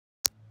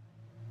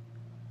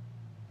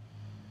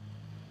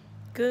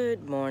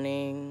Good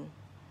morning.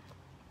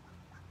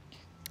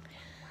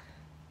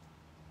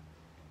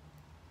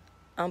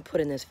 I'm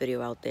putting this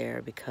video out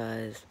there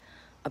because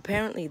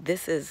apparently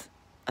this is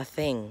a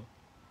thing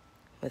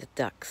with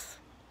ducks.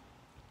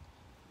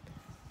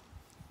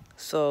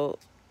 So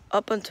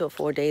up until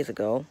 4 days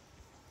ago,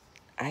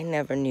 I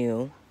never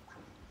knew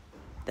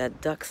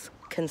that ducks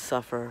can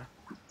suffer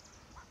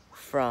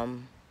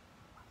from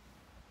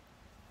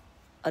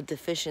a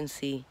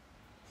deficiency,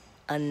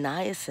 a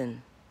niacin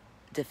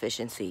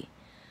deficiency.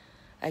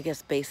 I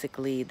guess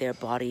basically their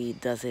body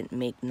doesn't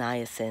make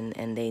niacin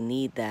and they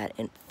need that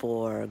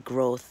for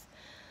growth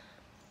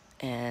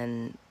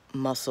and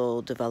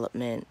muscle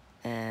development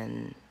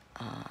and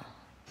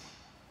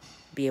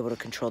be able to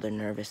control their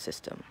nervous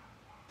system.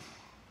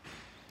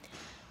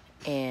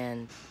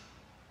 And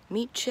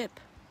meet Chip.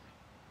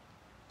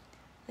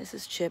 This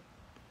is Chip.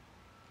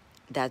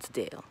 That's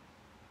Dale.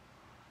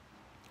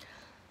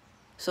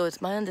 So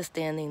it's my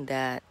understanding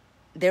that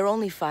they're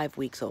only 5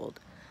 weeks old.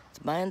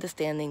 It's my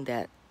understanding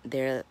that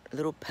their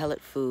little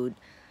pellet food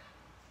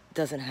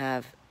doesn't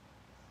have,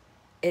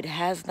 it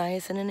has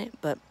niacin in it,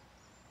 but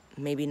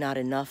maybe not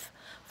enough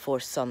for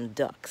some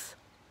ducks.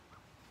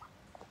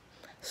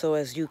 So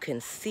as you can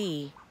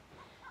see,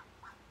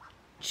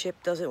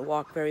 Chip doesn't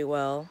walk very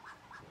well,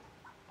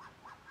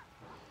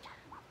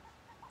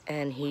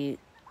 and he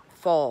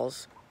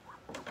falls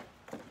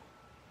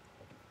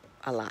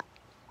a lot.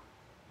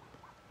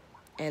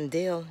 And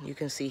Dale, you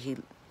can see he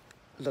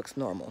looks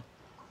normal.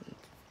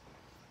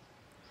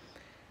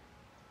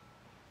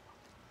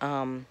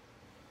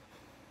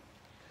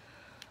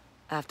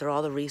 After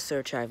all the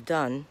research I've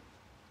done,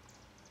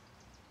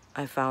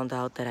 I found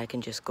out that I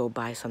can just go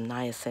buy some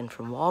niacin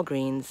from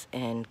Walgreens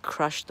and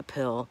crush the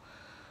pill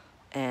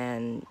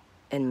and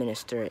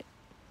administer it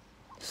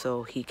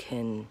so he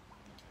can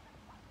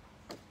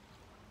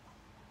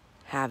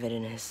have it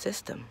in his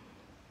system.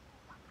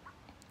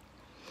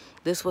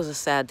 This was a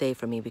sad day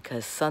for me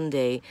because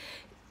Sunday,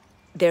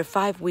 they're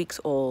 5 weeks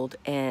old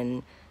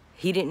and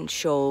he didn't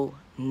show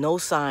no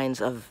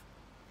signs of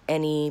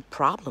any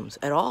problems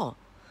at all.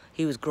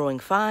 He was growing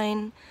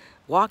fine,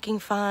 walking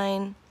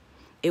fine.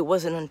 It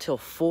wasn't until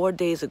 4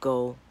 days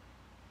ago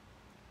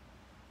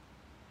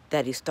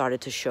that he started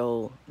to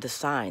show the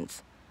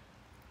signs,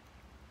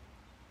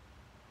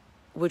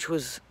 which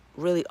was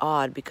really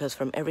odd because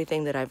from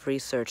everything that I've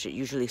researched, it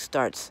usually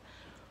starts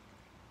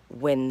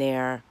when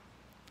they're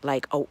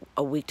like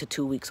a week to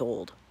 2 weeks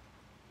old.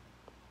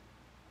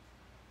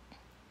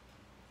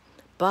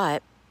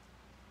 But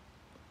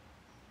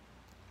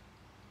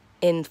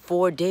in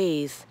 4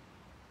 days,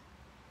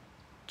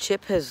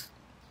 Chip has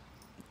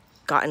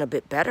gotten a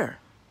bit better.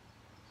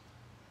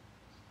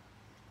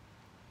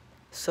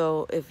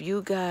 So if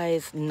you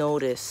guys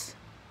notice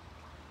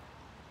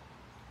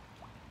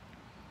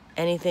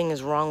anything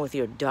is wrong with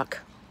your duck,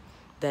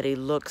 that he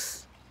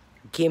looks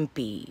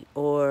gimpy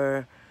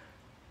or,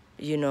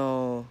 you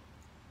know,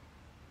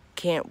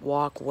 can't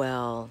walk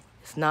well,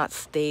 is not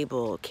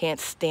stable, can't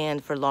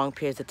stand for long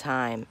periods of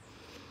time,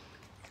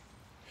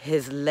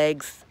 his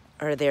legs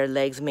or their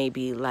legs may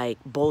be like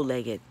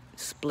bow-legged,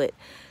 split,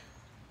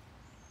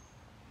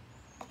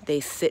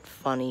 they sit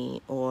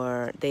funny,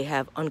 or they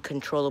have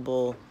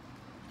uncontrollable,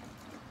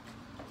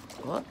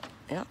 well,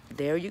 yeah,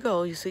 there you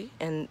go, you see?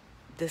 And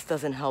this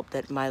doesn't help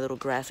that my little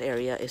grass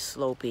area is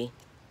slopey.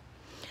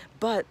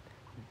 But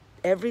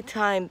every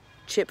time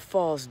Chip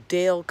falls,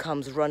 Dale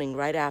comes running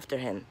right after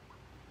him.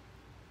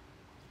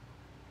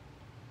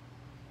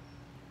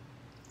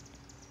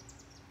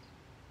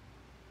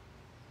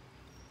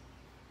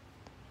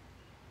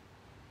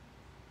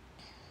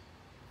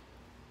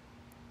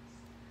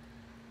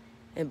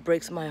 It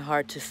breaks my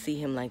heart to see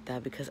him like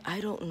that because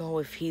I don't know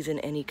if he's in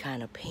any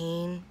kind of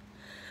pain.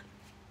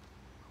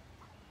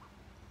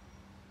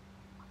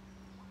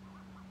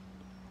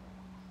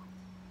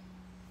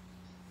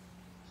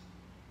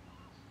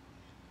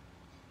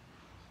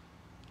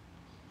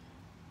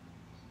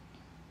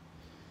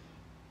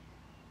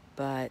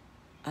 But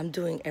I'm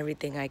doing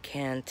everything I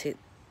can to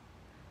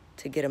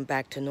get him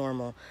back to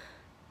normal.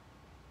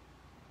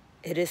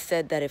 It is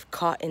said that if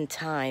caught in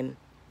time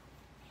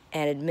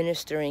and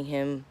administering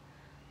him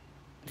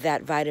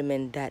that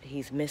vitamin that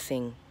he's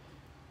missing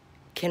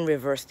can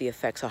reverse the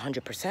effects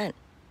 100%.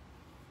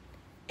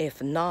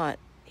 If not,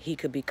 he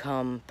could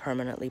become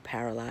permanently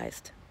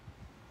paralyzed.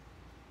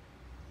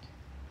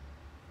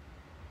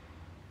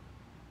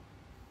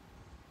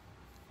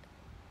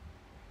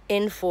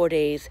 In 4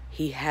 days,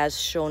 he has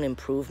shown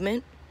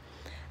improvement.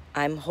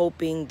 I'm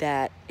hoping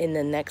that in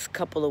the next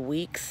couple of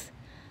weeks,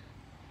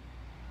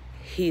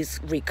 he's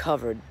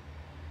recovered.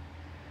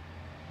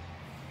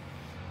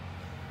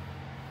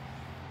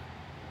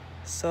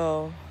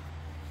 So,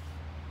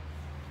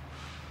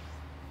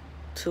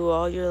 to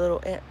all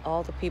your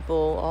all the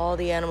people, all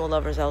the animal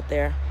lovers out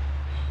there,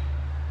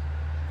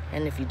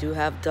 and if you do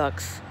have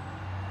ducks,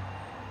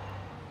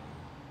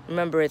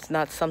 remember it's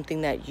not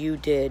something that you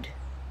did.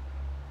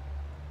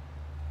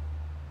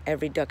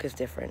 Every duck is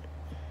different.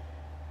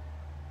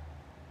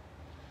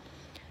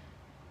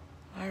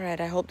 All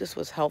right, I hope this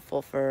was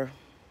helpful for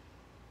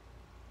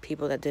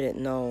people that didn't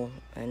know,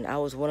 and I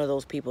was one of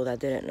those people that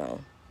didn't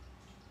know.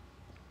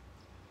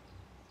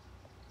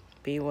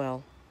 Be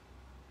well.